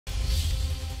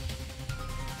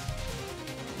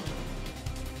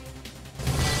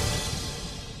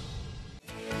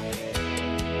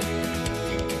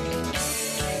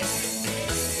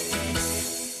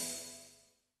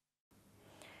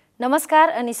नमस्कार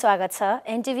अनि स्वागत छ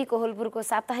एनटीवी कोहलपुरको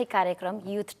साप्ताहिक कार्यक्रम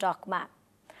युथ टकमा।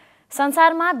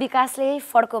 संसारमा विकासले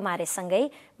फड्को मारेसँगै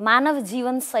मानव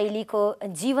जीवनशैली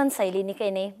निकै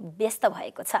नै व्यस्त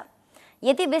भएको छ।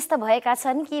 यति व्यस्त भएका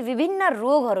छन् कि विभिन्न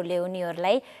रोगहरूले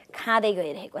उनीहरूलाई खाँदै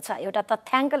गइरहेको छ। एउटा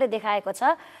तथ्याङ्कले देखाएको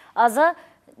छ अझ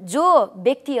जो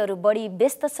व्यक्तिहरू बढी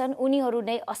व्यस्त छन् उनीहरू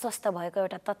नै अस्वस्थ भएको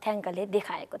एउटा तथ्याङ्कले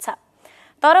देखाएको छ।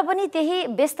 तर पनि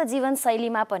त्यही व्यस्त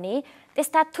जीवनशैलीमा पनि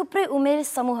त्यस्ता थुप्रै उमेर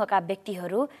समूहका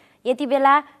व्यक्तिहरू यति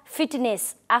बेला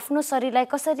फिटनेस आफ्नो शरीरलाई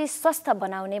कसरी स्वस्थ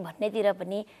बनाउने भन्नेतिर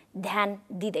पनि ध्यान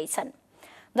दिँदैछन्।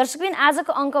 दर्शकबिन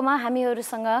आजको अङ्कमा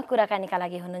हामीहरूसँग कुराकानीका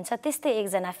लागि हुनुहुन्छ त्यस्तै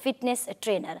एकजना फिटनेस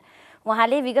ट्रेनर।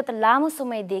 उहाँले विगत लामो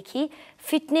समयदेखि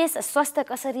फिटनेस स्वस्थ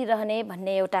कसरी रहने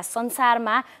भन्ने एउटा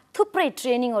संसारमा थुप्रै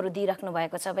ट्रेनिङहरू दिइराख्नु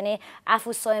भएको छ भने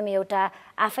आफू स्वयं एउटा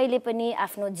आफैले पनि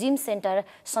आफ्नो जिम सेन्टर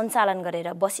सञ्चालन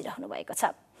गरेर बसिरहनु भएको छ।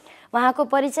 उहाँको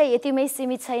परिचय यतिमै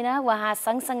सीमित छैन। उहाँ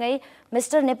सँगसँगै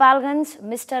मिस्टर नेपालगञ्ज,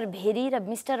 मिस्टर भेरी र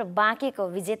मिस्टर बाँकेको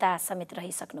विजेता समेत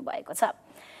रहिसक्नु भएको छ।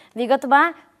 विगतमा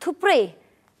थुप्रै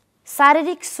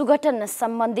शारीरिक सुगठन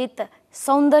सम्बन्धित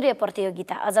सौन्दर्य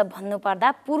प्रतियोगिता, अझ भन्नुपर्दा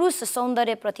पुरुष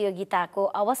सौन्दर्य प्रतियोगिताको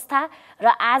अवस्था र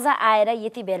आज आएर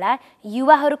यति बेला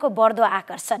युवाहरूको बढ्दो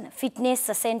आकर्षण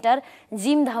फिटनेस सेन्टर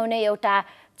जिम धाउने एउटा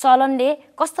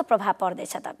चलनले कस्तो प्रभाव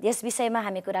पर्दैछ त, यस विषयमा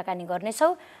हामी कुराकानी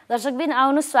गर्नेछौँ। दर्शकबिन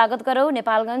आउनु स्वागत गरौँ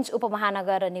नेपालगञ्ज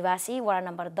उपमहानगर निवासी वडा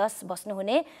नम्बर 10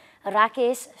 बस्नुहुने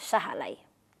राकेश शाहलाई।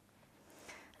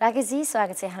 राकेशजी,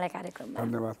 स्वागत छ यहाँलाई कार्यक्रममा।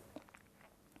 धन्यवाद।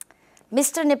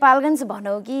 मिस्टर नेपालगञ्ज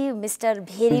भनौँ कि मिस्टर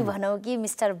भेरी भनौँ कि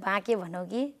मिस्टर बाँके भनौँ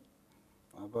कि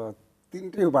अब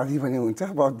तिनटै उपाधि पनि हुन्छ।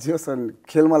 अब जे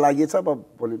खेलमा लागिएछ अब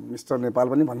भोलि मिस्टर नेपाल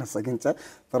पनि भन्न सकिन्छ।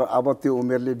 तर अब त्यो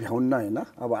उमेरले भ्याउन्न होइन।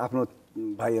 अब आफ्नो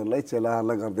भाइहरूलाई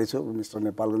चेलाहरूलाई गर्दैछु, मिस्टर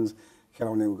नेपालगञ्ज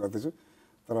खेलाउने गर्दैछु।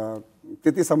 तर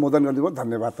त्यति सम्बोधन गरिदिनु,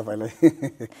 धन्यवाद तपाईँलाई।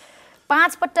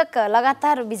 5 पटक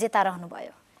लगातार विजेता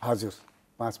रहनुभयो। हजुर,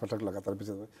 5 पटक लगातार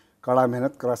विजेता। कडा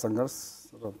मेहनत, कडा सङ्घर्ष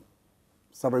र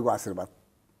सबैको आशीर्वाद।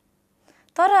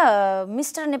 तर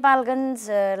मिस्टर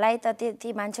नेपालगञ्जलाई त त्यति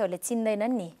मान्छेहरूले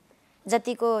चिन्दैनन् नि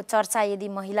जतिको चर्चा यदि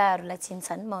महिलाहरूलाई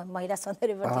चिन्छन्। महिला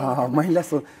सौन्दर्य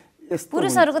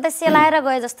पुरुषहरूको त सेलाएर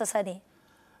गए जस्तो छ नि।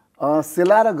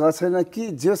 सेलाएर गएको छैन कि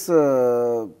जस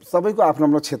सबैको आफ्नो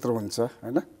आफ्नो क्षेत्र हुन्छ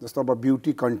होइन। जस्तो अब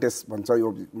ब्युटी कन्टेस्ट भन्छ यो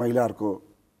महिलाहरूको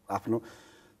आफ्नो,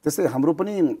 त्यसै हाम्रो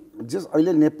पनि जस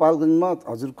अहिले नेपालगञ्जमा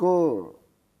हजुरको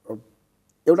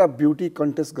एउटा ब्युटी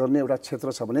कन्टेस्ट गर्ने एउटा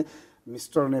क्षेत्र छ भने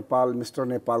mister Nepal, mister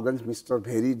Nepalgunj, mister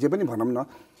very जे पनि भनौँ न,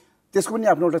 त्यसको पनि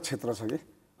आफ्नो एउटा क्षेत्र छ कि।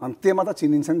 अनि त्यसमा त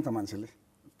चिनिन्छ नि त मान्छेले।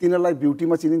 तिनीहरूलाई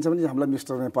ब्युटीमा चिनिन्छ भने हामीलाई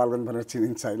मिस्टर नेपालगञ्ज भनेर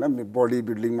चिनिन्छ होइन। बडी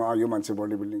बिल्डिङमा यो मान्छे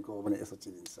बडी बिल्डिङको हो भने यसो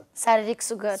चिनिन्छ। शारीरिक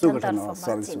सुगठन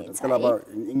त्यसलाई अब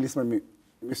इङ्ग्लिसमा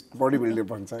बडी बिल्डर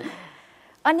भन्छ।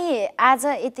 अनि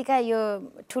आज यतिका यो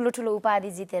ठुलो ठुलो उपाधि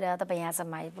जितेर तपाईँ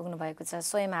यहाँसम्म आइपुग्नु भएको छ।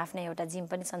 स्वयं आफ्नै एउटा जिम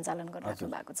पनि सञ्चालन गरिराख्नु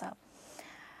भएको छ।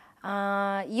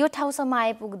 यो ठाउँसम्म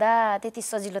आइपुग्दा त्यति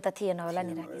सजिलो त थिएन होला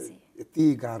नि राकेशजी? यति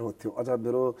गाह्रो थियो। अझ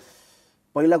मेरो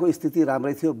पहिलाको स्थिति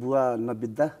राम्रै थियो।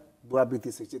 बुवा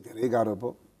बितिसकेपछि धेरै गाह्रो भयो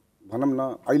भनौँ न।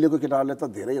 अहिलेको केटाहरूले त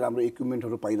धेरै राम्रो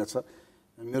इक्विपमेन्टहरू पाइरहेछ।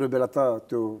 मेरो बेला त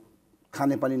त्यो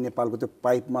खानेपानी नेपालको त्यो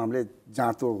पाइपमा हामीले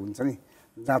जाँतो हुन्छ नि,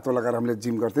 जाँतो लगाएर हामीले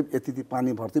जिम गर्थ्यौँ। यति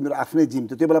पानी भर्थ्यो। मेरो आफ्नै जिम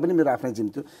थियो त्यो बेला पनि, मेरो आफ्नै जिम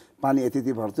थियो। पानी यति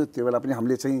भर्थ्यो। त्यो बेला पनि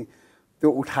हामीले चाहिँ त्यो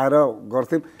उठाएर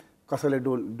गर्थ्यौँ। कसैले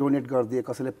डोनेट गरिदिए,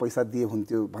 कसैले पैसा दिए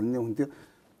हुन्थ्यो भन्ने हुन्थ्यो।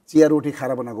 चिया रोटी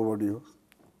खाएर बनाएको बडी हो।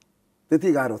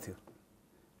 त्यति गाह्रो थियो।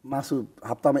 मासु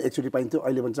हप्तामा एकचोटि पाइन्थ्यो।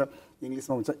 अहिले भन्छ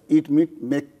इङ्ग्लिसमा भन्छ इट मिट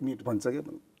मेक मिट भन्छ कि,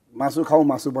 मासु खाऊ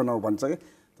मासु बनाऊ भन्छ कि।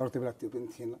 तर त्यो बेला त्यो पनि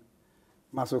थिएन।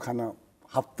 मासु खान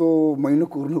हप्तो महिनो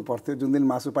कुर्नु पर्थ्यो। जुन दिन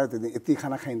मासु पायो त्यो दिन यति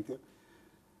खाना खाइन्थ्यो।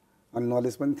 अनि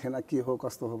नलेज पनि थिएन के हो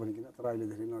कस्तो हो भनिकन। तर अहिले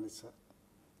धेरै नलेज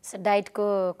छ।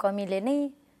 डाइटको कमीले नै?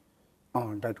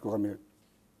 डाइटको कमी।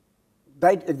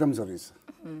 डाइट एकदम जरुरी छ।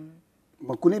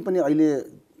 म कुनै पनि अहिले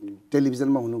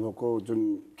टेलिभिजनमा हुनुभएको जुन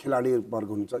खेलाडी वर्ग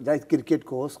हुनुहुन्छ, चाहे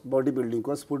क्रिकेटको होस्, बडी बिल्डिङको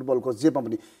होस्, फुटबलको होस्, जेमा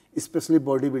पनि स्पेसली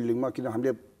बडी बिल्डिङमा, किन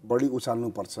हामीले बडी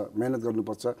उचाल्नुपर्छ, मेहनत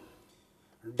गर्नुपर्छ।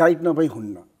 डाइट नभई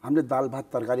हुन्न। हामीले दाल भात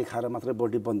तरकारी खाएर मात्रै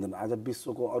बडी बन्दैन। आज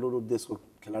विश्वको अरू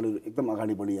देशको खेलाडीहरू एकदम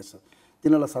अगाडि बढिएको छ।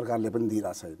 तिनीहरूलाई सरकारले पनि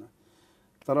दिइरहेको छ होइन।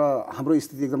 तर हाम्रो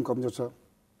स्थिति एकदम कमजोर छ।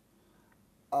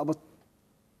 अब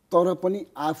तर पनि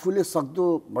आफूले सक्दो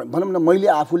भनौँ न, मैले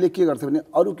आफूले के गर्थेँ भने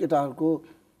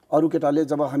अरू केटाले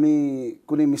जब हामी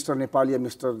कुनै मिस्टर नेपाल या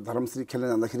मिस्टर धर्मश्री खेल्न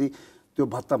जाँदाखेरि त्यो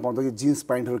भत्ता पाउँदाखेरि जिन्स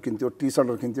प्यान्टहरू किन्थ्यो, टी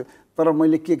सर्टहरू किन्थ्यो। तर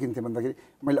मैले के किन्थेँ भन्दाखेरि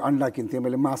मैले अन्डा किन्थेँ,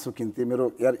 मैले मासु किन्थेँ।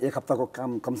 मेरो यार एक हप्ताको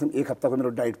काम कमसेकम एक हप्ताको मेरो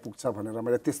डाइट पुग्छ भनेर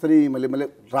मैले त्यसरी मैले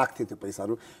राख्थेँ त्यो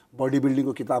पैसाहरू। बडी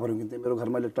बिल्डिङको किताबहरू किन्थेँ। मेरो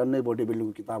घरमा अहिले टन्नै बडी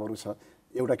बिल्डिङको किताबहरू छ।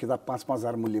 एउटा किताब 5-5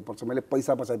 हजार मूल्य पर्छ। मैले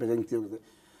पैसा बचाइसकेको थियो।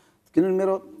 किनभने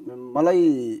मलाई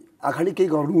अगाडि केही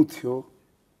गर्नु थियो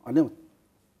होइन,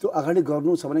 त्यो अगाडि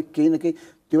गर्नु छ भने केही न केही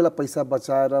त्यो बेला पैसा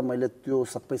बचाएर मैले त्यो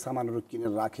सबै सामानहरू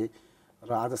किनेर राखेँ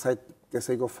र आज सायद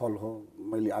त्यसैको फल हो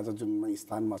मैले आज जुन म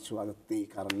स्थानमा छु आज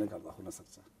त्यही कारणले गर्दा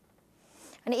हुनसक्छ।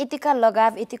 अनि यतिका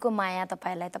लगाव यतिको माया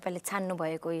तपाईँले छान्नु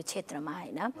भएको यो क्षेत्रमा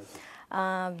होइन,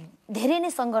 धेरै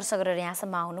नै सङ्घर्ष गरेर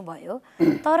यहाँसम्म आउनुभयो,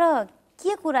 तर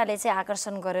के कुराले चाहिँ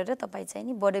आकर्षण गरेर तपाईँ चाहिँ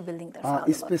नि बडी बिल्डिङतर्फ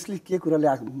स्पेसली के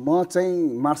कुराले म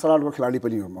चाहिँ मार्सल आर्टको खेलाडी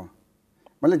पनि हो।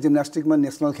 मैले जिम्नास्टिकमा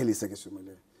नेसनल खेलिसकेको छु,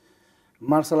 मैले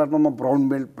मार्सल आर्टमा म ब्राउन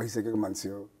बेल्ट भइसकेको मान्छे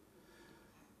हो।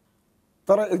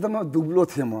 तर एकदम दुब्लो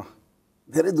थिएँ, म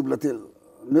धेरै दुब्लो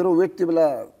थिएँ। मेरो वेट त्यो बेला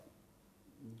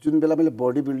जुन बेला मैले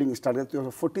बडी बिल्डिङ स्टार्ट गरेँ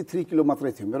त्यो 43 किलो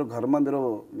मात्रै थियो। मेरो घरमा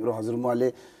मेरो हजुरमुवाले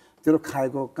तेरो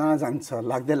खाएको कहाँ जान्छ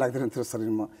लाग्दैन थियो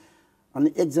शरीरमा। अनि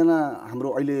एकजना हाम्रो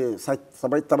अहिले सायद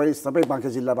सबै बाँके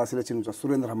जिल्लावासीले चिन्नुहुन्छ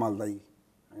सुरेन्द्र हमाल दाई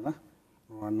होइन,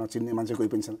 उहाँ नचिन्ने मान्छे कोही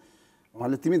पनि छैन।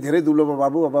 उहाँले तिमी धेरै दुब्लो भयो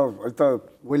बाबु, अब अहिले त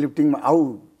वेट लिफ्टिङमा आऊ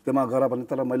त्यसमा गर भने।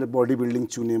 तर मैले बडी बिल्डिङ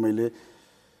चुने।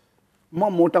 म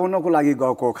मोटाउनको लागि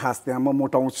गएको खास त्यहाँ, म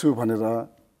मोटाउँछु भनेर।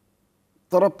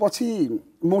 तर पछि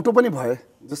मोटो पनि भए,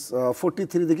 जस्ट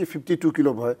 43 देखि 52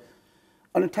 किलो भए।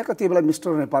 अनि ठ्याक्क त्यो बेला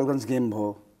मिस्टर नेपालगञ्ज गेम भयो,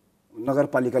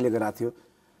 नगरपालिकाले गराएको थियो।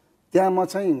 त्यहाँ म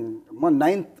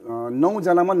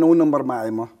 9जनामा 9 नम्बरमा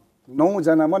आएँ। म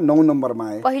 9जनामा 9 नम्बरमा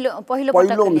आएँ,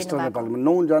 पहिलो मिस्टर नेपालमा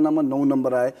 9जनामा 9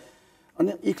 नम्बर आएँ।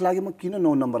 अनि एक लागि म किन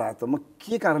 9 नम्बर आएँ त, म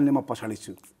के कारणले म पछाडि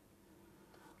छु।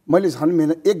 मैले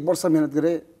झन् एक वर्ष मेहनत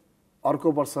गरेँ,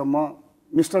 अर्को वर्ष म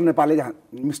मिस्टर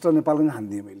नेपालगञ्ज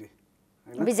हानिदिएँ मैले,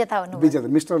 विजेता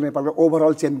मिस्टर नेपालको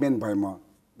ओभरअल च्याम्पियन भएँ म।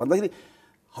 भन्दाखेरि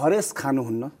हरेस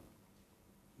खानुहुन्न।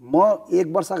 म एक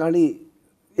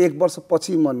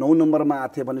वर्षपछि म 9 नम्बरमा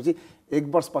आएको थिएँ भने चाहिँ एक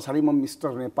वर्ष पछाडि म मिस्टर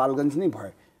नेपालगञ्ज नै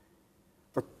भएँ।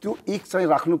 त त्यो एक चाहिँ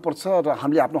राख्नुपर्छ र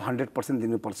हामीले आफ्नो 100%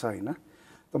 दिनुपर्छ होइन।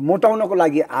 त मोटाउनको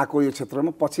लागि आएको यो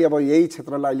क्षेत्रमा, पछि अब यही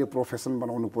क्षेत्रलाई अहिले प्रोफेसन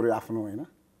बनाउनु पर्यो आफ्नो होइन,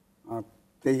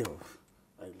 त्यही हो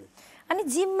अहिले। अनि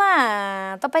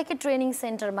जिममा तपाईँकै ट्रेनिङ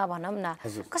सेन्टरमा भनौँ न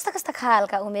कस्ता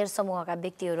खालका उमेर समूहका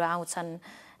व्यक्तिहरू आउँछन्?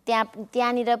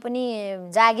 त्यहाँनिर पनि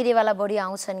जागिरेवाला बढी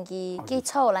आउँछन् कि केही छ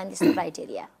होला नि त्यस्तो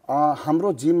क्राइटेरिया?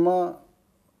 हाम्रो जिममा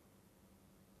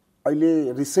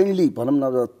अहिले रिसेन्टली भनौँ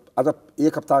न, आज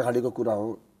एक हप्ता अगाडिको कुरा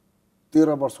हो,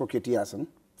 13 वर्षको केटी आछन्।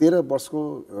 13 वर्षको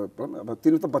अब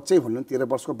तिनीहरू त बच्चै भन्नु, 13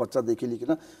 वर्षको बच्चादेखि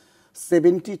लिएर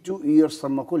 72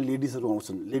 इयर्ससम्मको लेडिजहरू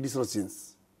आउँछन्, लेडिज र जेन्ट्स।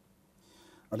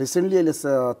 रिसेन्टली अहिले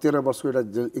 13 वर्षको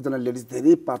एकजना लेडिज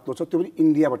धेरै पातलो छ, त्यो पनि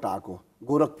इन्डियाबाट आएको,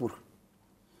 गोरखपुर।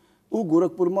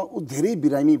 गोरखपुरमा धेरै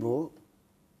बिरामी भयो।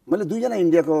 मैले 2जना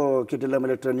इन्डियाको केटीलाई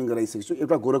मैले ट्रेनिङ गराइसकेको छु,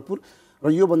 एउटा गोरखपुर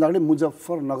र योभन्दा अगाडि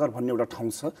मुजफ्फरनगर भन्ने एउटा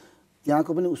ठाउँ छ,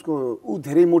 त्यहाँको पनि ऊ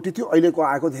धेरै मोटी थियो, अहिलेको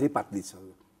आएको धेरै पातली छ।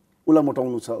 उसलाई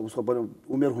मोटाउनु छ, उसको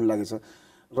उमेर हुन लागेछ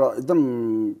र एकदम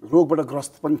रोगबाट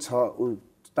ग्रस्त पनि छ।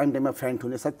 टाइममा फ्यान्ट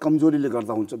हुने, सायद कमजोरीले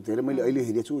गर्दा हुन्छ। धेरै मैले अहिले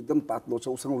हेरेको छु, एकदम पातलो छ,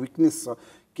 उसँग विकनेस छ,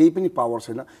 केही पनि पावर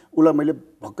छैन। उसलाई मैले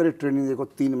भर्खरै ट्रेनिङ दिएको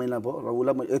 3 महिना भयो र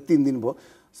उसलाई 3 दिन भयो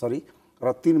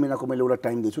र 3 महिनाको मैले उसलाई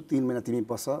टाइम दिएको छु। 3 महिना तिमी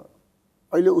बस।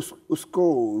 अहिले उसको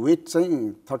वेट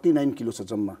चाहिँ 39 किलो छ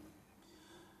जम्मा।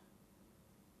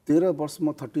 13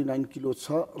 वर्षमा 39 किलो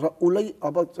छ र उसलाई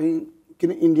अब चाहिँ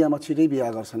किन इन्डियामा छिटै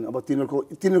बिहा गर्छन्, अब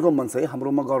तिनीहरूको मन छ है,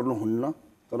 हाम्रोमा गर्नुहुन्न।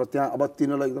 तर त्यहाँ अब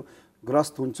तिनीहरूलाई एकदम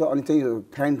ग्रस्त हुन्छ, अनि चाहिँ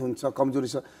फ्यान्ट हुन्छ, कमजोरी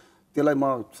छ। त्यसलाई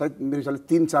म सायद मेरो हिसाबले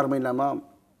 3-4 महिनामा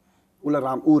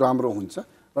ऊ राम्रो हुन्छ।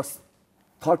 र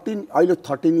अहिले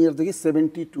 13 इयर्सदेखि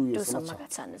 72 इयर्ससम्म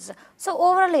छ। सो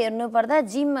ओभरअल हेर्नुपर्दा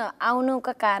जिम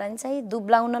आउनुको कारण चाहिँ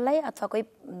दुब्लाउनलाई अथवा कोही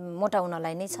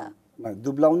मोटाउनलाई नै छ?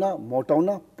 दुब्लाउन, मोटाउन,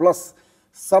 प्लस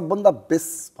सबभन्दा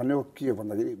बेस्ट भनेको के हो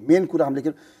भन्दाखेरि मेन कुरा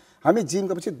हामी जिम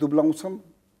गएपछि दुब्लाउँछौँ।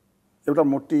 एउटा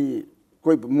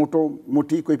कोही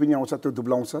मोटी कोही पनि आउँछ, त्यो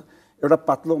दुब्लाउँछ। एउटा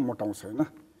पातलो मोटाउँछ होइन।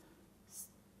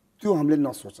 त्यो हामीले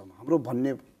नसोचौँ। हाम्रो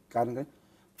भन्ने कारण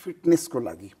फिटनेसको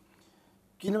लागि।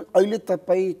 किन अहिले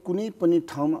तपाईँ कुनै पनि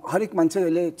ठाउँमा हरेक मान्छे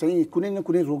अहिले चाहिँ कुनै न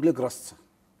कुनै रोगले ग्रस्त छ।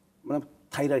 मतलब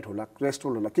थाइराइड होला,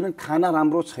 कोलेस्ट्रोल होला, किनभने खाना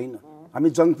राम्रो छैन। हामी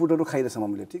जङ्क फुडहरू खाइरहेछौँ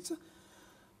हामीले, ठिक छ।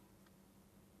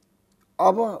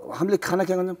 अब हामीले खाना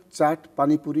के गर्छौँ? चाट,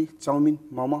 पानीपुरी, चाउमिन,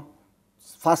 मोमो,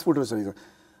 फास्ट फुडहरू चाहिन्छ।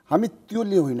 हामी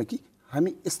त्योले होइन कि हामी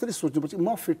यसरी सोच्नुपर्छ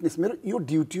म फिटनेस, मेरो यो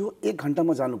ड्युटी हो, 1 घन्टा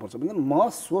म जानुपर्छ भने म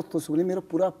सोच्छु भने मेरो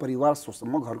पुरा परिवार सोच्छ।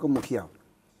 म घरको मुखिया हो,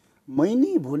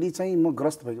 मैले भोलि चाहिँ म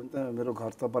ग्रस्त भयो भने त मेरो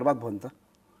घर त बर्बाद भयो नि त।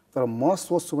 तर म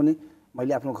सोच्छु भने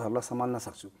मैले आफ्नो घरलाई सम्हाल्न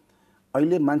सक्छु।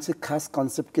 अहिले मान्छे खास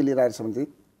कन्सेप्ट के लिएर आएर छ भने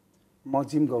म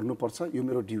जिम गर्नुपर्छ, यो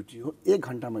मेरो ड्युटी हो, 1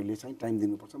 घन्टा मैले चाहिँ टाइम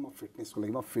दिनुपर्छ, म फिटनेसको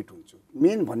लागि म फिट हुन्छु।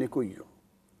 मेन भनेको यो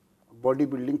बडी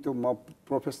बिल्डिङ, त्यो म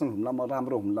प्रोफेसनल हुम्ला, म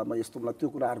राम्रो हुम्ला, म यस्तो हुम्ला, त्यो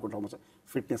कुरा अर्को ठाउँमा छ।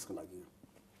 फिटनेसको लागि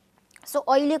सो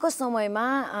अहिलेको समयमा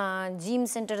जिम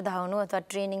सेन्टर धाउनु अथवा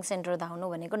ट्रेनिङ सेन्टर धाउनु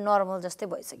भनेको नर्मल जस्तै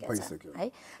भइसकेको छ है।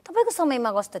 तपाईँको समयमा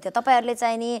कस्तो थियो? तपाईँहरूले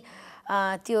चाहिँ नि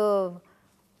त्यो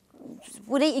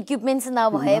पुरै इक्विपमेन्ट्स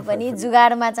नभए पनि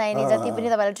जुगाडमा चाहिने जति पनि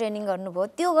तपाईँहरूले ट्रेनिङ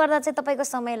गर्नुभयो त्यो गर्दा चाहिँ तपाईँको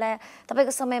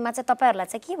समयमा चाहिँ तपाईँहरूलाई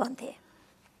चाहिँ के भन्थे?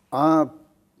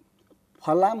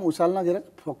 फलाम उचाल्न गएर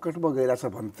फोकटमा गइरहेछ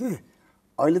भन्थे।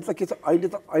 अहिले त के छ,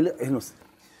 अहिले हेर्नुहोस्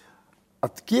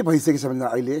के भइसकेको छ भने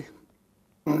अहिले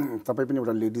तपाईँ पनि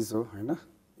एउटा लेडिज हो होइन,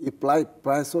 यो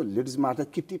प्रायः सो लेडिजमा आएर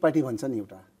किट्टी पार्टी भन्छ नि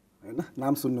एउटा होइन,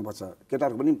 नाम सुन्नुपर्छ।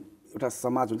 केटाहरूको पनि एउटा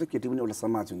समाज हुन्छ, केटी पनि एउटा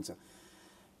समाज हुन्छ।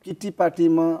 किट्टी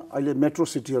पार्टीमा अहिले मेट्रो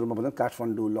सिटीहरूमा भन्दा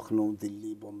काठमाडौँ, लखनऊ,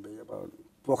 दिल्ली, बम्बे, अब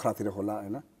पोखरातिर होला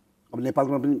होइन, अब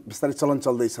नेपालमा पनि बिस्तारै चलन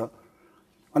चल्दैछ।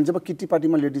 अनि जब किट्टी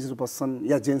पार्टीमा लेडिजहरू बस्छन्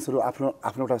या जेन्ट्सहरू आफ्नो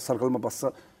आफ्नो एउटा सर्कलमा बस्छ,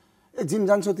 ए जिम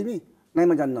जान्छौ तिमी?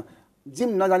 नाइमा जान्न। जिम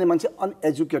नजाने मान्छे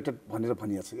अनएजुकेटेड भनेर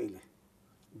भनिएको छ कि अहिले।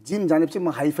 जिम जानेपछि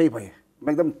म हाइफाई भएँ, म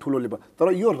एकदम ठुलो लेभल।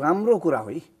 तर यो राम्रो कुरा हो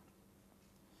है,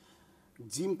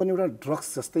 जिम पनि एउटा ड्रग्स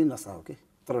जस्तै नसा हो कि।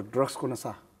 तर ड्रग्सको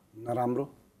नसा नराम्रो,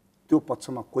 त्यो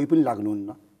पक्षमा कोही पनि लाग्नुहुन्न,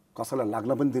 कसैलाई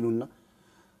लाग्न पनि दिनुहुन्न।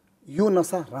 यो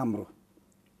नसा राम्रो,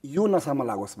 यो नसामा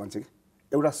लागोस् मान्छे कि।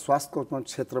 एउटा स्वास्थ्यको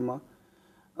क्षेत्रमा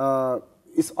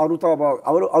अरू त अब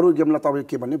अरू गेमलाई तपाईँ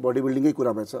के भन्ने बडी बिल्डिङकै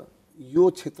कुरा भएछ। यो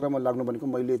क्षेत्रमा लाग्नु भनेको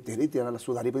मैले धेरैजनालाई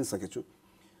सुधारि पनि सकेको छु।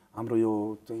 हाम्रो यो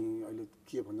चाहिँ अहिले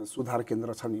के भन्छ सुधार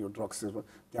केन्द्र छ नि, यो ड्रग्स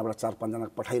त्यहाँबाट 4-5 जना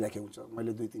पठाइराखेको हुन्छ।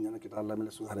 मैले 2-3 जना केटाहरूलाई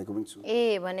मैले सुधारेको पनि छु।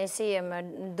 भनेपछि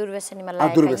दुर्व्यसनीमा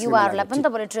लागेका युवाहरूलाई पनि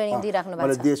तपाईँले ट्रेनिङ दिइराख्नु भएको छ?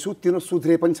 मैले दिएछु, तिनीहरू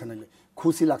सुध्रे पनि छन्। अहिले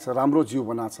खुसी लाग्छ, राम्रो जिउ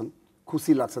बनाएछन्,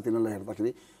 खुसी लाग्छ तिनीहरूलाई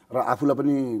हेर्दाखेरि। र आफूलाई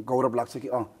पनि गौरव लाग्छ कि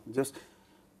जस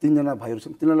 3 जना भाइहरू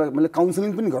छन्, तिनीहरूलाई मैले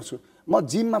काउन्सिलिङ पनि गर्छु। म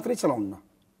जिम मात्रै चलाउन्न,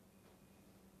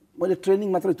 मैले ट्रेनिङ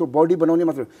मात्रै, त्यो बडी बनाउने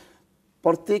मात्रै।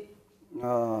 प्रत्येक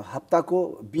हप्ताको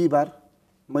बिहिबार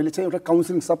मैले चाहिँ एउटा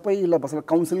काउन्सिलिङ, सबैलाई बसेर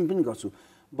काउन्सिलिङ पनि गर्छु।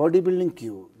 बडी बिल्डिङ के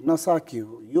हो, नसा के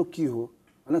हो, यो के हो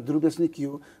होइन, दुर्व्यसनी के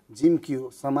हो, जिम के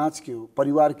हो, समाज के हो,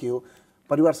 परिवार के हो,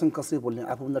 परिवारसँग कसरी बोल्ने,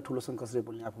 आफूभन्दा ठुलोसँग कसरी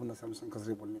बोल्ने, आफूभन्दा सानोसँग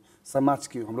कसरी बोल्ने, समाज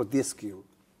के हो, हाम्रो देश के हो,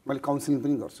 मैले काउन्सिलिङ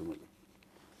पनि गर्छु मैले।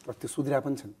 र त्यो सुध्रिया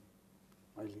पनि छन्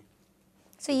अहिले।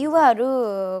 सो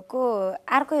युवाहरूको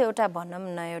अर्को एउटा भनौँ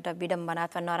न एउटा विडम्बना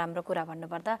अथवा नराम्रो कुरा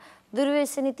भन्नुपर्दा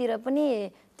दुर्व्यसनीतिर पनि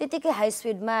त्यतिकै हाई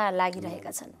स्पिडमा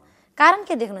लागिरहेका छन्। कारण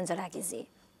के देख्नुहुन्छ राकेशजी?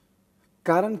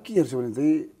 कारण के हेर्छु भने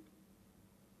चाहिँ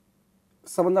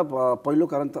सबभन्दा पहिलो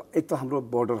कारण त एक त हाम्रो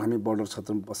बोर्डर, हामी बोर्डर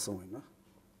क्षेत्रमा बस्छौँ होइन।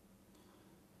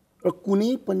 र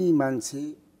कुनै पनि मान्छे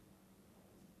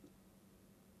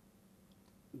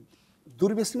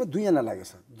दुर्व्यसनीमा 2 जना लागेको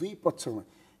छ, 2 पक्षमा,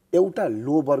 एउटा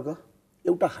लो वर्ग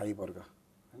एउटा हाई वर्ग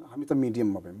होइन। हामी त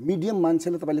मिडियममा भयौँ। मिडियम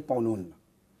मान्छेले तपाईँले पाउनुहुन्न,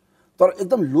 तर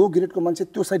एकदम लो ग्रेडको मान्छे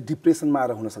त्यो सायद डिप्रेसनमा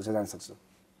आएर हुनसक्छ, जानसक्छ।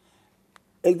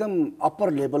 एकदम अप्पर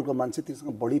लेभलको मान्छे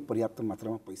त्योसँग बढी पर्याप्त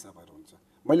मात्रामा पैसा भएर हुन्छ।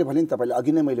 मैले भने नि तपाईँले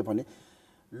अघि नै मैले भने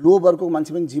लो वर्गको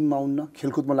मान्छे पनि जिममा आउन्न,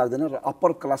 खेलकुदमा लाग्दैन, र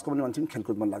अप्पर क्लासको पनि मान्छे पनि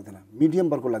खेलकुदमा लाग्दैन, मिडियम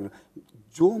वर्गको लाग्दैन।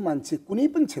 जो मान्छे कुनै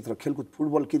पनि क्षेत्र, खेलकुद,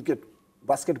 football, cricket,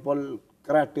 basketball,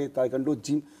 karate, taekwondo,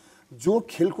 gym, जो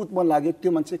खेलकुदमा लाग्यो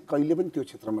त्यो मान्छे कहिले पनि त्यो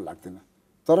क्षेत्रमा लाग्दैन।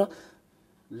 तर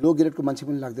लो ग्रेडको मान्छे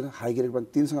पनि लाग्दैन, हाई ग्रेडको पनि।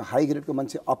 तिनीसँग हाई ग्रेडको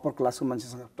मान्छे, अप्पर क्लासको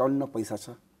मान्छेसँग टन्न पैसा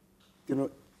छ, तिनीहरू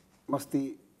मस्ती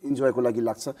इन्जोयको लागि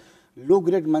लाग्छ। लो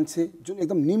ग्रेड मान्छे जुन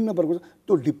एकदम निम्न वर्गको छ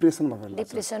त्यो डिप्रेसनमा भएर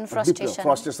डिप्रेसन,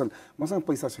 फ्रस्ट्रेसन, मसँग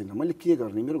पैसा छैन, मैले के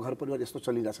गर्ने, मेरो घर परिवार यस्तो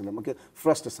चलिरहेको छैन, म के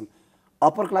फ्रस्ट्रेसन।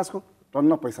 अप्पर क्लासको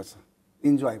टन्न पैसा छ,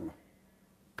 इन्जोयमा,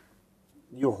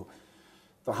 यो हो।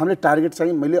 त हामीले टार्गेट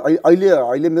चाहिँ मैले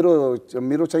अहिले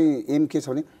मेरो चाहिँ एम के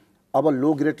छ भने अब लो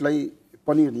ग्रेडलाई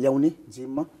पनि ल्याउने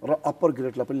जिममा र अप्पर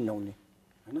ग्रेडलाई पनि ल्याउने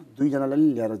होइन, 2 जनालाई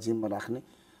पनि ल्याएर जिममा राख्ने।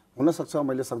 हुनसक्छ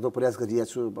मैले सक्दो प्रयास गरिरहेको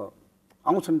छु। अब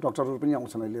आउँछन् डक्टरहरू पनि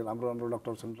आउँछन् अहिले, राम्रो राम्रो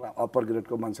डक्टर छन् र अप्पर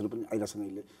ग्रेडको मान्छेहरू पनि आइरहेछन्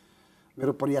अहिले।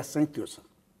 मेरो प्रयास चाहिँ त्यो छ,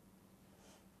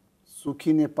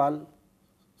 सुखी नेपाल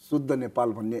शुद्ध नेपाल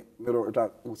भन्ने मेरो एउटा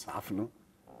ऊ छ, आफ्नो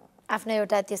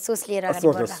एउटा त्यो सोच लिएर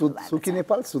सुखी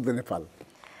नेपाल शुद्ध नेपाल।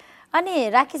 अनि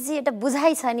राकेशजी एउटा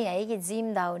बुझाइ छ नि है कि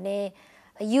जिम धाउने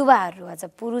युवाहरू अझ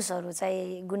पुरुषहरू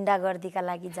चाहिँ गुन्डागर्दीका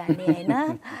लागि जाने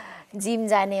होइन, जिम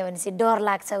जाने भनेपछि डर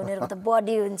लाग्छ, उनीहरूको त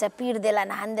बडी हुन्छ,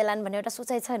 पिट्देलान्, हान्देलान् भन्ने एउटा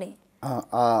सोचाइ छ नि।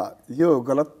 यो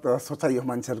गलत सोचाइ हो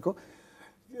मान्छेहरूको।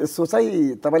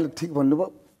 सोचाइ तपाईँले ठिक भन्नुभयो।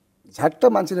 झ्याट्ट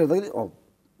मान्छेले हेर्दाखेरि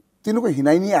तिनीहरूको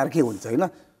हिनाइ नै अर्कै हुन्छ होइन,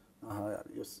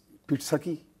 यो पिट्छ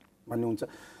कि भन्ने हुन्छ,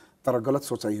 तर गलत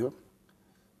सोचाइ हो।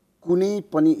 कुनै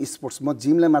पनि स्पोर्ट्स, म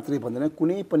जिमलाई मात्रै भन्दैन,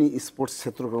 कुनै पनि स्पोर्ट्स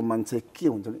क्षेत्रको मान्छे के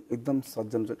हुन्छ भने एकदम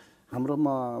सज्जन।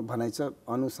 हाम्रोमा भनाइ छ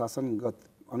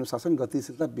अनुशासन,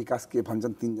 गतिशीलता, विकास के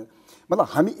भन्छन् 3 जना। मतलब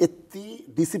हामी यति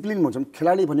डिसिप्लिनमा हुन्छौँ।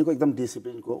 खेलाडी भनेको एकदम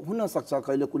डिसिप्लिनको हुनसक्छ,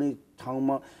 कहिले कुनै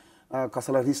ठाउँमा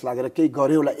कसैलाई रिस लागेर केही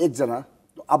गर्यो होला, 1 जना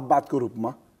अपवादको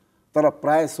रूपमा, तर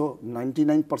प्रायःसो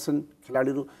 99%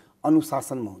 खेलाडीहरू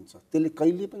अनुशासनमा हुन्छ, त्यसले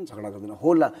कहिले पनि झगडा गर्दैन।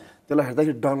 होला त्यसलाई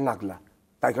हेर्दाखेरि डर लाग्ला,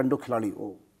 ताइक्वान्डो खेलाडी ओ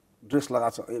ड्रेस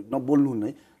लगाएको छ नबोल्नु हुन्न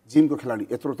है, जिमको खेलाडी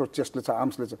यत्रो यत्रो चेस्टले छ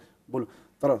आर्म्सले छ बोल्नु,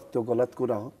 तर त्यो गलत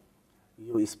कुरा हो।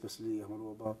 यो स्पेसली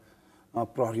हाम्रो अब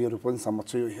प्रहरीहरू पनि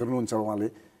समझ्छ, यो हेर्नुहुन्छ उहाँले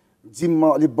जिममा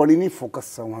अलिक बढी नै फोकस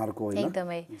छ उहाँहरूको होइन,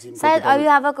 एकदमै सायद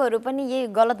अभिभावकहरू पनि यही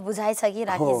गलत बुझाइ छ कि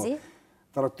राकेशजी।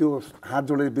 तर त्यो हात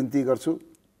जोडेर बिन्ती गर्छु,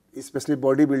 स्पेसली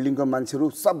बडी बिल्डिङको मान्छेहरू,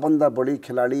 सबभन्दा बढी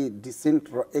खेलाडी डिसेन्ट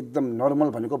र एकदम नर्मल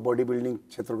भनेको बडी बिल्डिङ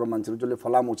क्षेत्रको मान्छेहरू जसले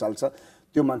फलाम उचाल्छ,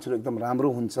 त्यो मान्छेहरू एकदम राम्रो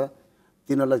हुन्छ।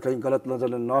 तिनीहरूलाई कहीँ गलत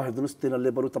नजरले नहेरिदिनुहोस्,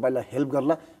 तिनीहरूले बरु तपाईँलाई हेल्प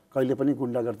गर्ला, कहिले पनि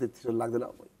गुन्डागर्दी त्यो लाग्दैन।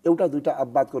 एउटा दुईवटा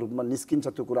अपवादको रूपमा निस्किन्छ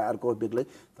त्यो कुरा अर्को बेग्लै,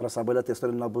 तर सबैलाई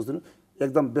त्यसरी नबुझ्दिनु।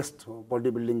 एकदम बेस्ट हो बडी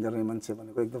बिल्डिङ गर्ने मान्छे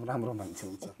भनेको, एकदम राम्रो मान्छे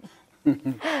हुन्छ।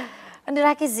 अनि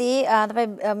राकेशजी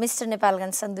तपाईँ मिस्टर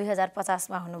नेपालगञ्ज सन्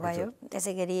 2050मा हुनुभयो,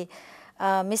 त्यसै गरी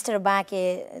मिस्टर बाँके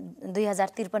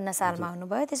 2053 सालमा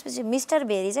हुनुभयो, त्यसपछि मिस्टर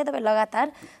भेरी चाहिँ तपाईँ लगातार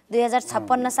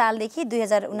 2056 सालदेखि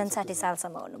 2059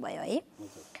 सालसम्म हुनुभयो है।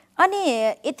 अनि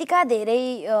यतिका धेरै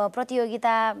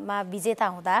प्रतियोगितामा विजेता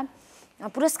हुँदा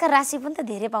पुरस्कार राशि पनि त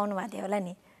धेरै पाउनु भएको थियो होला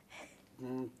नि?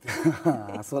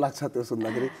 हाँसो लाग्छ त्यो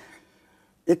सुन्दाखेरि।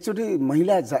 एकचोटि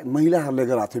महिलाहरूले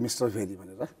गराएको थियो मिस्टर भेरी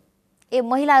भनेर। ए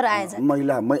महिलाहरू आयोजक?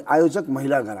 आयोजक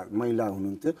महिला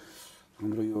हुनुहुन्थ्यो।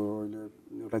 हाम्रो यो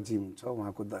एउटा जिम हुन्छ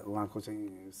उहाँको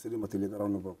चाहिँ श्रीमतीले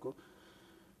गराउनु भएको।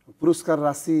 पुरस्कार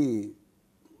राशि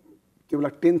त्यो बेला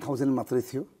 10,000 मात्रै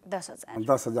थियो,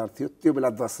 10,000 थियो। त्यो बेला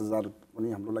 10,000 पनि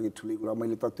हाम्रो लागि ठुलो कुरा।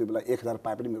 मैले त त्यो बेला 1,000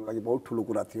 पाए पनि मेरो लागि बहुत ठुलो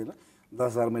कुरा थियो होइन।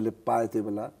 10,000 मैले पाएँ त्यो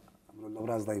बेला। हाम्रो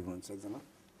लवराज दाई हुनुहुन्छ एकजना।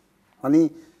 अनि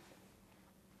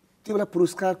त्यो बेला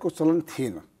पुरस्कारको चलन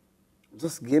थिएन,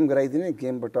 जस्ट गेम गराइदिने,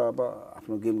 गेमबाट अब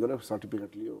आफ्नो गेम गरेर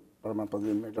सर्टिफिकेट लियो, प्रमाणपत्र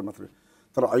मेडल मात्रै।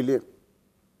 तर अहिले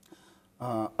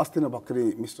अस्ति नै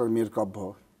भर्खरै मिस्टर मेयर कप भयो,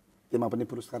 त्यसमा पनि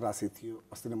पुरस्कार राशि थियो।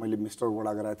 अस्ति नै मैले मिस्टर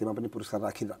वडा गराएँ, त्यसमा पनि पुरस्कार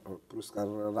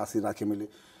राशि राखेँ मैले।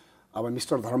 अब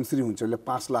मिस्टर धर्मश्री हुन्छ, उसले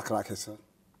 5 लाख राखेछ।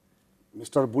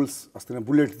 मिस्टर बुल्स अस्ति नै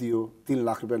बुलेट दियो, 3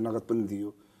 लाख रुपियाँ नगद पनि दियो।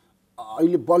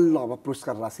 अहिले बल्ल अब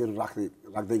पुरस्कार राशिहरू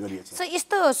राख्दै गरिएको छ। सो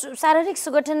यस्तो शारीरिक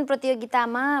सुगठन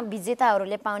प्रतियोगितामा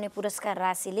विजेताहरूले पाउने पुरस्कार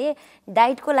राशिले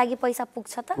डाइटको लागि पैसा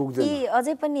पुग्छ त कि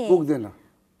अझै पनि पुग्दैन?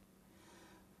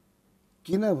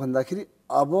 किन भन्दाखेरि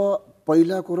अब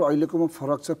पहिलाको र अहिलेकोमा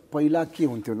फरक छ। पहिला के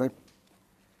हुन्थ्यो भन्दा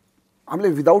हामीले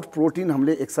विदाउट प्रोटिन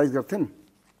हामीले एक्सर्साइज गर्थ्यौँ,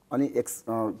 अनि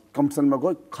कम्पिटिसनमा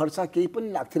गयो, खर्चा केही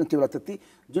पनि लाग्थेन त्यो बेला त्यति,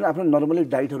 जुन आफ्नो नर्मली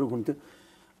डाइटहरू हुन्थ्यो।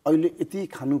 अहिले यति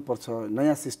खानुपर्छ,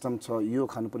 नयाँ सिस्टम छ, यो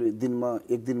खानु पऱ्यो, एक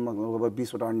दिनमा लगभग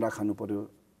 20वटा अन्डा खानु पऱ्यो,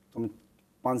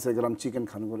 500 ग्राम चिकन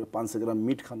खानु पऱ्यो, 500 ग्राम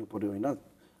मिट खानु पऱ्यो होइन,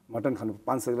 मटन खानु,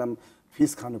 500 ग्राम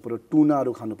फिस खानु पऱ्यो,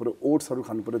 टुनाहरू खानु पऱ्यो, ओट्सहरू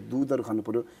खानु पऱ्यो, दुधहरू खानु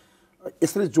पऱ्यो।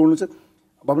 यसरी जोड्नु चाहिँ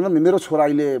भनौँ न, मेरो छोरा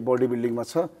अहिले बडी बिल्डिङमा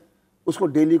छ, उसको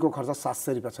डेलीको खर्च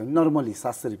 700 रुपियाँ छ, नर्मली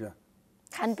 700 रुपियाँ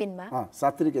खानपिनमा।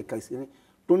 7-21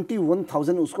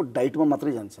 21,000 उसको डाइटमा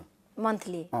मात्रै जान्छ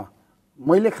मन्थली।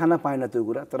 मैले खाना पाएन त्यो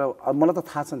कुरा, तर मलाई त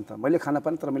थाहा छ नि त, मैले खाना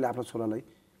पाएन, तर मैले आफ्नो छोरालाई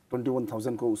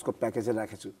 21,000 को उसको प्याकेजै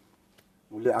राखेको छु।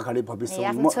 उसले अगाडि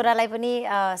भविष्यमा छोरालाई पनि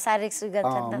शारीरिक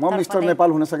सुगठन। म मिस्टर नेपाल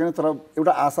हुन सकेन, तर एउटा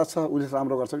आशा छ उसले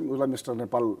राम्रो गर्छ, उसलाई मिस्टर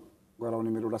नेपाल गराउने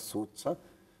मेरो एउटा सोच छ।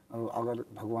 अब अगर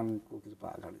भगवानको कृपा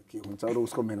अगाडि के हुन्छ र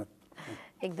उसको मेहनत।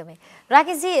 एकदमै।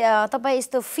 राकेशजी, तपाईँ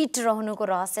यस्तो फिट रहनुको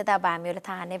रहस्य त अब हामीहरूले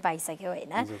थाहा नै पाइसक्यो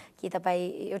होइन, कि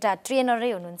तपाईँ एउटा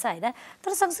ट्रेनरै हुनुहुन्छ होइन,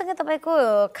 तर सँगसँगै तपाईँको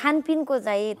खानपिनको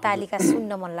चाहिँ तालिका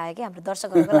सुन्न मन लाग्यो कि हाम्रो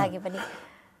दर्शकहरूको लागि पनि।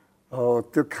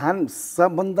 त्यो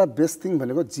सबभन्दा बेस्ट थिङ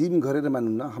भनेको जिम गरेर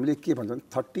मान्नु न, हामीले के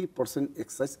भन्छौँ 30%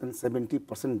 एक्सर्साइज एन्ड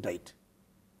 70% डाइट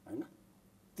होइन,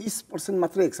 30%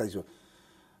 मात्रै एक्सर्साइज हो।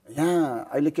 यहाँ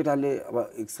अहिले केटाले अब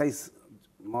एक्सर्साइज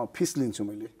म फिस लिन्छु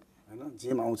मैले होइन,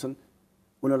 जिम आउँछन्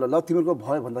उनीहरूलाई, ल तिमीहरूको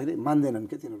भयो भन्दाखेरि मान्दैनन्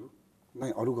क्या तिनीहरू, नै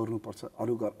अरू गर्नुपर्छ,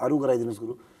 अरू गराइदिनुहोस्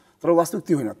गुरु। तर वास्तविक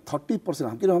त्यो होइन,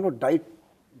 30% किन हाम्रो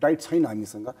डाइट छैन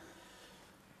हामीसँग।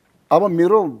 अब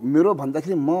मेरो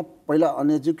भन्दाखेरि म पहिला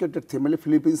अनएजुकेटेड थिएँ, मैले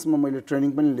फिलिपिन्समा मैले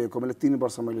ट्रेनिङ पनि लिएको, मैले 3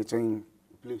 वर्ष मैले चाहिँ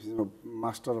फिलिपिन्समा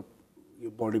मास्टर यो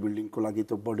बडी बिल्डिङको लागि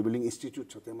त्यो बडी बिल्डिङ इन्स्टिट्युट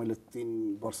छ त्यहाँ मैले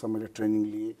 3 वर्ष मैले ट्रेनिङ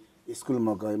लिएँ,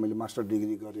 स्कुलमा गएँ, मैले मास्टर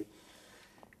डिग्री गरेँ।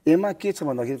 एमा के छ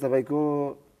भन्दाखेरि तपाईँको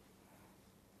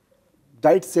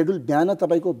डाइट सेड्युल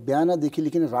बिहानदेखि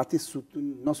लिएर राति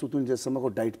नसुतुन जेसम्मको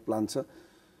डाइट प्लान छ।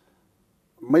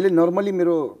 मैले नर्मली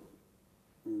मेरो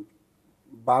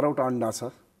 12वटा अन्डा छ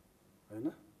होइन,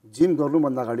 जिम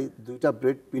गर्नुभन्दा अगाडि 2टा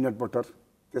ब्रेड पिनट बटर,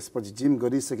 त्यसपछि जिम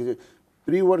गरिसकेपछि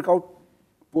प्री वर्कआउट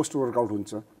पोस्ट वर्कआउट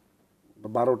हुन्छ,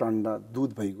 12वटा अन्डा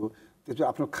दुध भइगयो। त्यसपछि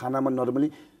आफ्नो खानामा नर्मली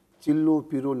चिल्लो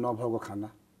पिरो नभएको खाना,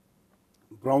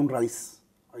 ब्राउन राइस,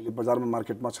 अहिले बजारमा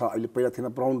मार्केटमा छ अहिले पहिला थिएन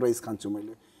ब्राउन राइस खान्छु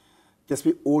मैले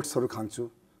त्यसपछि ओट्सहरू खान्छु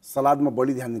सलादमा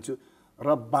बढी ध्यान दिन्छु र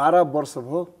 12 वर्ष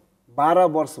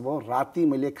भयो राति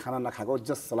मैले खाना नखाएको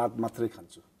जस्ट सलाद मात्रै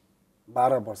खान्छु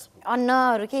 12 वर्ष भयो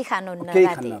अन्नहरू केही खानुहुन्न केही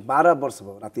खान्न 12 वर्ष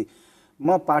भयो राति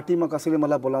म पार्टीमा कसैले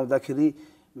मलाई बोलाउँदाखेरि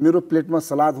मेरो प्लेटमा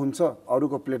सलाद हुन्छ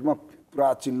अरूको प्लेटमा पुरा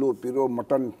चिल्लो पिरो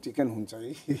मटन चिकन हुन्छ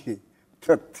है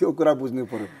त्यो कुरा बुझ्नु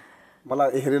पर्यो मलाई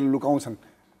हेरेर लुकाउँछन्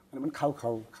अनि पनि खाऊ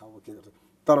के गर्छ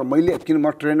तर मैले किन म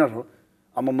ट्रेनर हो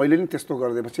अब मैले नि त्यस्तो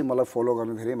गरिदिएपछि मलाई फलो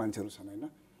गर्ने धेरै मान्छेहरू छन् हैन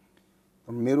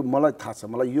मलाई थाहा छ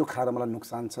मलाई यो खाएर मलाई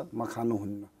नोक्सान छ म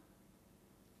खानुहुन्न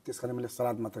त्यसकारण मैले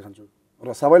सलाद मात्र खान्छु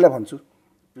र सबैलाई भन्छु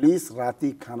प्लिज राति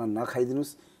खाना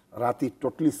नखाइदिनुस् राति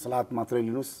टोटली सलाद मात्रै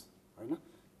लिनुस् हैन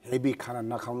हेभी खाना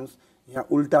नखाउनुस् यहाँ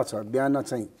उल्टा छ बिहान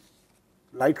चाहिँ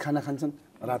लाइट खाना खान्छन्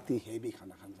राति हेभी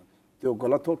खाना खान्छन् त्यो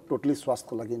गलत हो टोटली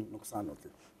स्वास्थ्यको लागि नोक्सान हो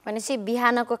त्यो भनेपछि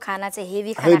बिहानको खाना चाहिँ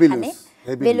हेभी खाना खाने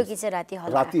बेलुकी चाहिँ राति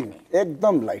हल्का खाने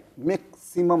एकदम लाइट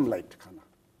मैक्सिमम लाइट खाना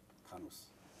खानुस्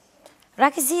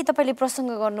राकेशजी तपाईले प्रसंग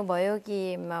गर्नुभयो कि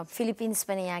फिलिपिन्स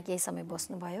पनि यहाँ केही समय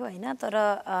बस्नुभयो हैन तर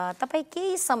तपाई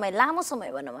केही समय लामो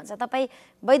समय भन्न भन्छ तपाई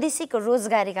वैदेशिक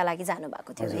रोजगारीका लागि जानु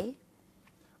भएको थियो है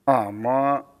म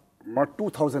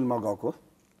 2000 मा गएको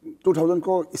 2000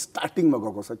 को स्टार्टिङ मा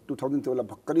गएको छ 2000 त्यो बेला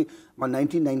भक्करी म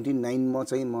 1999 मा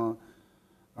चाहिँ म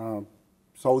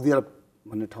साउदी अरब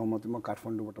भन्ने ठाउँमा म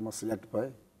काठमाडौँबाट म सिलेक्ट भए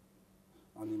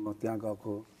अनि म त्यहाँ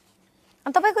गएको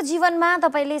अनि तपाईको जीवनमा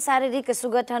तपाईले शारीरिक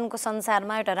सुगठनको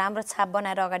संसारमा एउटा राम्रो छाप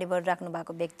बनाएर अगाडि बढिराख्नु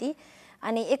भएको व्यक्ति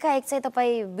अनि एकाएक चाहिँ तपाई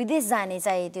विदेश जाने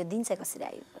चाहिँ त्यो दिन चाहिँ कसरी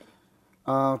आयो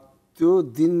त्यो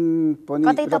दिन पनि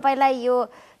कतै तपाईलाई यो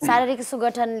शारीरिक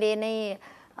सुगठनले नै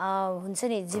हुन्छ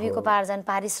नि जीविकोपार्जन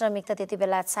पारिश्रमिक त त्यति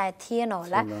बेला सायद थिएन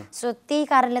होला सो त्यही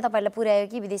कारणले तपाईलाई पुर्यायो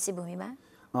कि विदेशी भूमिमा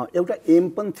एउटा एम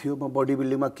पनि थियो म बडी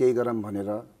बिल्डिङमा केही गरम भनेर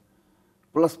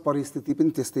प्लस परिस्थिति पनि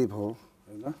त्यस्तै भयो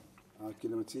हैन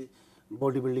किनभने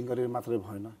बडी बिल्डिङ गरेर मात्रै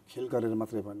भएन खेल गरेर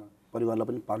मात्रै भएन परिवारलाई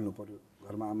पनि पाल्नु पर्यो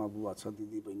घरमा आमा बुवा छ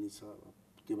दिदी बहिनी छ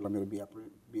त्यो बेला मेरो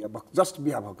जस्ट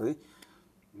बिहा भएको है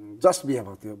जस्ट बिहा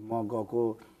भएको थियो म गएको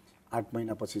 8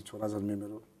 महिनापछि छोरा जन्मे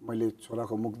मेरो मैले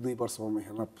छोराको मुख 2 वर्षमा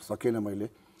हेर्न सकेन मैले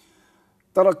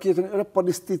तर के छ एउटा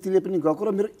परिस्थितिले पनि गएको र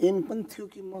मेरो एम पनि थियो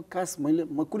कि म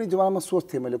कुनै जमानामा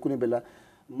सोच्थेँ मैले कुनै बेला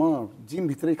म जिम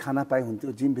भित्रै खाना पाए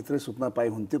हुन्थ्यो जिम भित्रै सुत्न पाए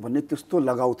हुन्थ्यो भन्ने त्यस्तो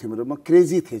लगाउ थियो मेरो म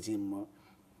क्रेजी थिएँ जिममा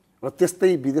र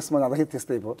त्यस्तै विदेशमा जाँदाखेरि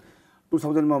त्यस्तै भयो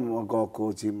 2000 मा म गएको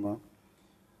जिममा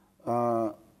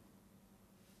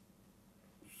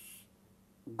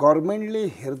गभर्नमेन्टले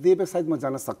हेर्दिए सायद म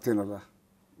जान सक्थेन र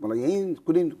मलाई यही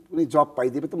कुनै जब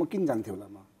पाइदिए त म किन जान्थेँ होला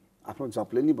म आफ्नो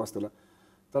जबले नि बस्थेँ होला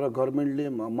तर गभर्नमेन्टले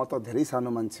म त धेरै सानो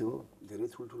मान्छे हो धेरै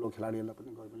ठुल्ठुलो खेलाडीहरूलाई पनि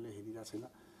गभर्नमेन्टले हेरिरहेको छैन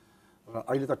र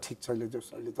अहिले त ठिक छ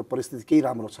अहिले त परिस्थिति केही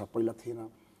राम्रो छ पहिला थिएन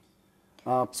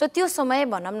सो त्यो समय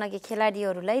भनौँ न कि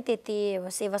खेलाडीहरूलाई त्यति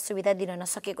सेवा सुविधा दिन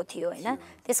नसकेको थियो हैन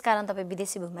त्यसकारण तपाईँ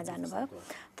विदेशी भूमिमा जानुभयो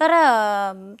तर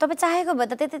तपाईँ चाहेको भए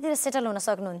त त्यतितिर सेटल हुन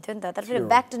सक्नुहुन्थ्यो नि त तर फेरि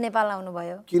ब्याक टु नेपाल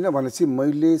आउनुभयो किनभने चाहिँ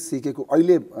मैले सिकेको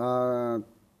अहिले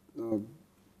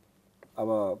अब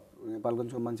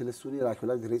नेपालगञ्जको मान्छेले सुनिराख्यो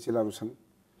होला धेरै चेलाहरू छन्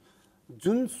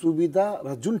जुन सुविधा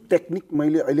र जुन टेक्निक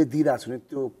मैले अहिले दिइरहेको छु नि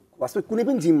त्यो वास्तवमा कुनै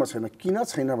पनि जिममा छैन किन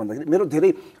छैन भन्दाखेरि मेरो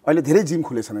अहिले धेरै जिम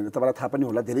खुलेछन् होइन तपाईँलाई थाहा पनि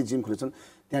होला धेरै जिम खुलेछन्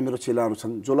त्यहाँ मेरो चेलाहरू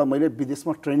छन् जसलाई मैले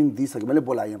विदेशमा ट्रेनिङ दिइसकेँ मैले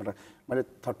बोलाएँ यहाँबाट मैले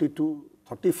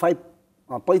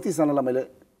 35 जनालाई मैले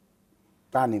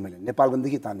तानेँ मैले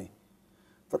नेपालगञ्जदेखि तानेँ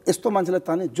तर यस्तो मान्छेलाई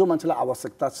तानेँ जो मान्छेलाई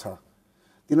आवश्यकता छ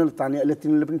तिनीहरूले तानेँ अहिले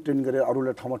तिनीहरूले पनि ट्रेनिङ गरेर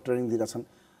अरूलाई ठाउँमा ट्रेनिङ दिइरहेछन्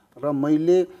र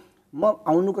म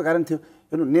आउनुको कारण थियो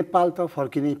हेर्नु नेपाल त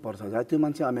फर्किनै पर्छ जहाँ त्यो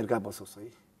मान्छे अमेरिका बसोस् है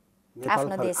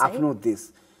नेपाल आफ्नो देश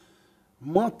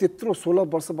म त्यत्रो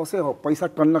 16 वर्ष बसेँ पैसा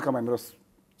टन्न कमाएँ मेरो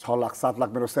 6 लाख 7 लाख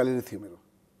मेरो स्यालेरी थियो मेरो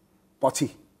पछि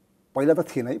पहिला त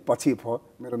थिएन है पछि भयो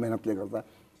मेरो मेहनतले गर्दा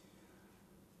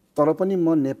तर पनि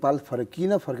म नेपाल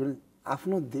किन फर्केँ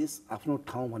आफ्नो देश आफ्नो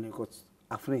ठाउँ भनेको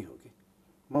आफ्नै हो कि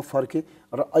म फर्केँ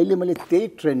र अहिले मैले त्यही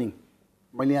ट्रेनिङ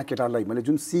मैले यहाँ केटाहरूलाई मैले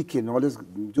जुन सिकेँ नलेज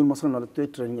जुन मसँग नलेज त्यही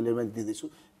ट्रेनिङ अहिले मैले दिँदैछु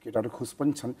केटाहरू खुस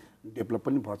पनि छन् डेभलप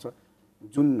पनि भएछ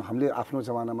जुन हामीले आफ्नो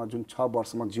जमानामा जुन 6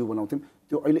 वर्षमा जिउ बनाउँथ्यौँ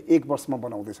त्यो अहिले 1 वर्षमा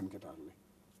बनाउँदैछन् केटाहरूले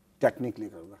टेक्निकले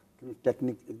गर्दा किन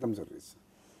टेक्निक एकदम जरुरी छ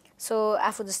सो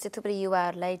आफू जस्तै थुप्रै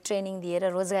युवाहरूलाई ट्रेनिङ दिएर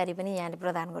रोजगारी पनि यहाँले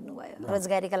प्रदान गर्नुभयो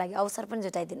रोजगारीका लागि अवसर पनि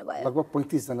जुटाइदिनु भयो लगभग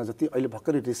 35 जना जति अहिले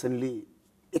भर्खरै रिसेन्टली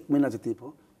 1 महिना जति भयो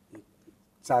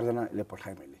 4 जनाले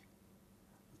पठाएँ मैले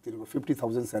तिनीहरूको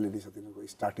 50,000 स्यालेरी छ तिनीहरूको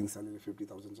स्टार्टिङ स्यालेरी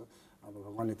 50,000 छ अब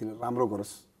भगवान्ले तिनीहरू राम्रो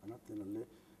गरोस् हैन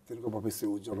तिनीहरूको भविष्य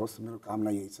उज्जवल होस् मेरो कामना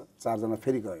यही छ 4 जना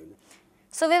फेरि गए अहिले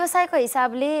सो व्यवसायको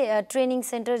हिसाबले ट्रेनिङ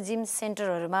सेन्टर जिम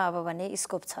सेन्टरहरुमा अब भने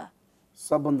स्कोप छ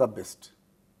सबभन्दा बेस्ट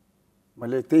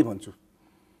मैले त्यही भन्छु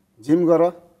जिम गर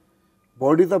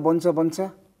बडी त बन्छ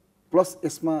प्लस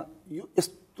यसमा यो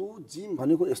यस्तो जिम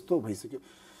भनेको यस्तो भइसक्यो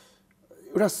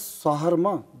एउटा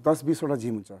शहरमा 10-20 वटा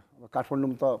जिम हुन्छ अब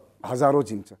काठमाडौँमा त हजारौं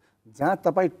जिम छ जहाँ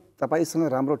तपाईसँग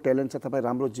राम्रो ट्यालेन्ट छ तपाईँ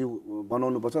राम्रो जिउ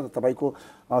बनाउनुपर्छ तपाईको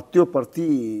त्यो प्रति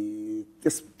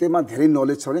त्यसमा धेरै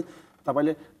नलेज छ भने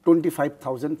तपाईले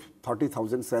 25,000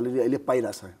 30,000 स्यालेरी अहिले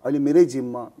पाइरहेछ अहिले मेरै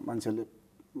जिममा मान्छेले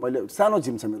मैले सानो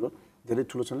जिम छ मेरो धेरै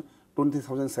ठुलो छैन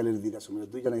 20,000 स्यालेरी दिइरहेको छु मेरो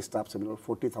दुईजना स्टाफ छ मेरो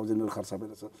 40,000 मेरो खर्च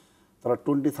भइरहेछ तर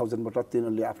 20,000 बाट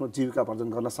तिनीहरूले आफ्नो जीविका उपार्जन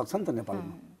गर्न सक्छ नि त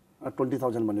नेपालमा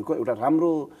 20,000 भनेको एउटा राम्रो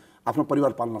आफ्नो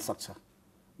परिवार पाल्न सक्छ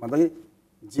भन्दाखेरि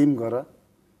जिम गर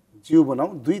जिउ बनाऊ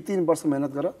 2-3 वर्ष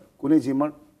मेहनत गर कुनै जिममा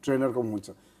ट्रेनरको हुन्छ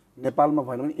नेपालमा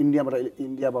भएन भने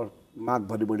इन्डियाबाट माग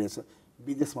बढिरहेछ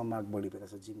विदेशमा माग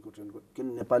बढिरहेछ जिमको ट्रेनको किन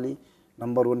नेपाली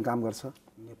नम्बर 1 काम गर्छ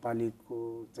नेपालीको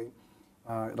चाहिँ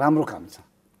राम्रो काम छ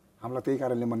हामीलाई त्यही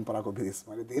कारणले मन पराएको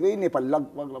विदेशमा धेरै नेपाली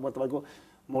लगभग तपाईको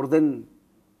मोर देन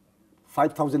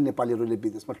 5,000 नेपालीहरूले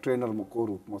विदेशमा ट्रेनरको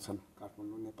रूपमा छन्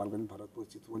काठमाडौँ नेपालगञ्ज भरतपुर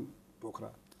चितवन पोखरा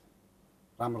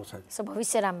राम्रो छ सो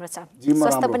भविष्य राम्रो छ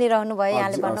स्वस्थ पनि रहनु भयो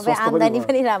यहाँले भन्नुभयो आम्दानी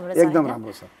पनि राम्रो छ एकदम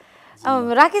राम्रो छ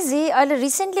राकेश जी अहिले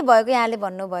रिसेन्टली भएको यहाँले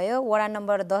भन्नुभयो वडा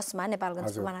नम्बर 10 मा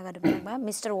नेपालगञ्ज महानगरपालिकामा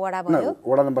मिस्टर वडा भयो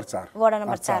वडा नम्बर 4 वडा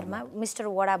नम्बर 4 मा मिस्टर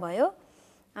वडा भयो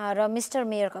र मिस्टर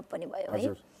मेयर कप पनि भयो है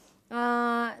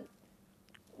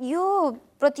यो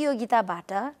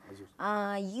प्रतियोगिताबाट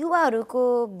युवाहरूको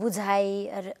बुझाइ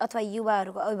अथवा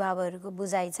युवाहरूको अभिभावकहरूको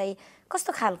बुझाइ चाहिँ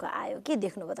कस्तो खालको आयो के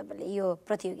देख्नुभयो तपाईले यो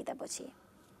प्रतियोगितापछि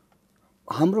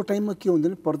हाम्रो टाइममा के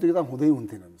हुन्थ्यो प्रतियोगिता हुँदै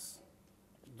हुन्थेन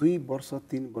 2 वर्ष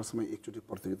 3 वर्षमा एकचोटि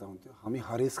प्रतियोगिता हुन्थ्यो हामी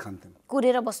हरेस खान्थ्यौं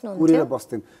कुरेर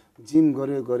बस्थ्यौं जिम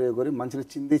गरे मान्छेले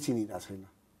चिनिरहेको छैन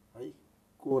है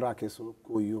को राकेश हो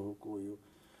को यो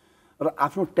र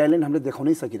आफ्नो ट्यालेन्ट हामीले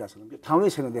देखाउनै सकिरहेको छैन ठाउँै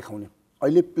छैन देखाउने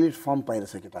अहिले प्लेटफर्म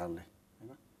पाइरहेछ केटाहरूले हैन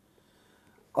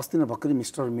अस्ति नै भर्खरै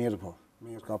मिस्टर मेयर भयो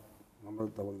मेयर कप हाम्रो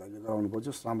दबल दाइले गराउनु भयो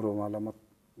जस राम्रो उहाँलाई म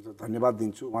धन्यवाद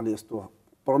दिन्छु उहाँले यस्तो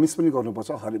प्रमिस पनि गर्नुपर्छ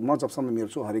म जबसम्म मेयर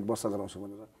छु हरेक वर्ष गराउँछु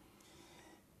भनेर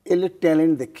यसले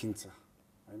ट्यालेन्ट देखिन्छ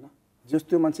हैन जस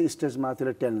त्यो मान्छे स्टेजमा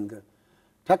त्यसले ट्यालेन्ट गर्छ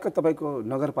ठ्याक्क तपाईको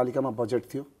नगरपालिकामा बजेट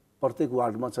थियो प्रत्येक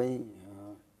वार्डमा चाहिँ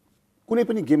कुनै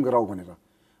पनि गेम गराऊ भनेर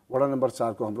वडा नम्बर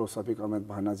 4 को हाम्रो सफिक अहमद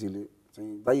भानाजीले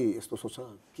चाहिँ दाइ यस्तो सोच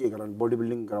के गराउने बडी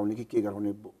बिल्डिङ गराउने कि के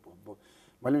गराउने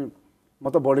मैले म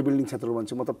त बडी बिल्डिङ क्षेत्रमा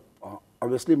भन्छु म त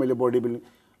अभियसली मैले बडी बिल्डिङ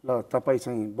ल तपाई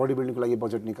चाहिँ बडी बिल्डिङको लागि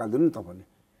बजेट निकाल्दिनु नि त भने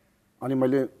अनि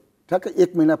मैले ठ्याक्क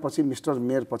 1 महिना पछि मिस्टर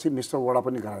मेयर पछि मिस्टर वडा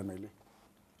पनि गराएँ मैले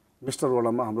मिस्टर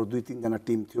वडामा हाम्रो 2-3 जना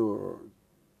टिम थियो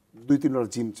 2-3 वटा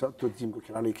जिम छ त्यो जिमको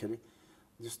खेलाडी खेले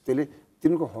त्यसले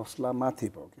तिनको हौसला माथि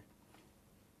भयो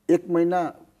के 1 महिना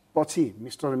पछि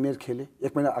मिस्टर मेयर खेले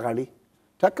 1 महिना अगाडि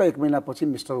ठ्याक्क 1 महिना पछि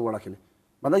मिस्टर वडा खेले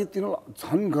भन्दाखेरि तिनीलाई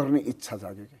झन गर्ने इच्छा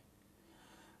जाग्यो के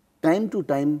टाइम टु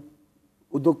टाइम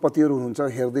उद्योगपतिहरू हुनुहुन्छ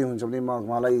हेर्दै हुन्छ भने म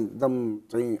उहाँलाई एकदम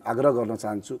चाहिँ आग्रह गर्न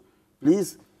चाहन्छु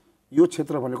प्लिज यो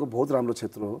क्षेत्र भनेको बहुत राम्रो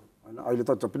क्षेत्र हो हैन अहिले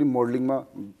त पनि मोडलिङमा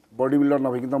बडी बिल्डर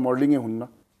नभइकन त मोडलिङै हुन्न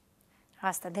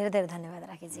हस् त धेरै धेरै धन्यवाद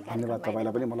राकेश जी धन्यवाद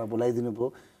तपाईलाई पनि मलाई बोलाइदिनु भयो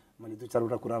मैले 2-4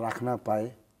 वटा कुरा राख्न पाए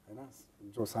हैन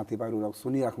जो साथीभाइहरु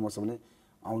सुनिराख्नु छ भने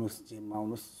आउनुस् जिममा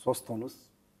आउनुस् स्वस्थ हुनुस्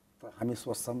हामी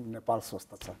स्वस्थ छौं नेपाल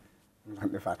स्वस्थ छ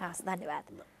धन्यवाद हस् धन्यवाद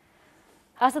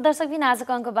हस् दर्शकबिन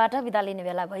आजको अङ्कबाट बिदा लिने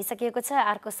बेला भइसकेको छ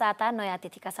अर्को साता नयाँ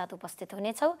अतिथिका साथ उपस्थित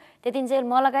हुनेछौं त्यतिन्जेल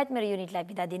म लगायत मेरो युनिटलाई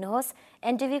बिदा दिनुहोस्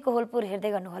एनटिभी कोहलपुर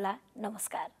हेर्दै गर्नुहोला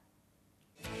नमस्कार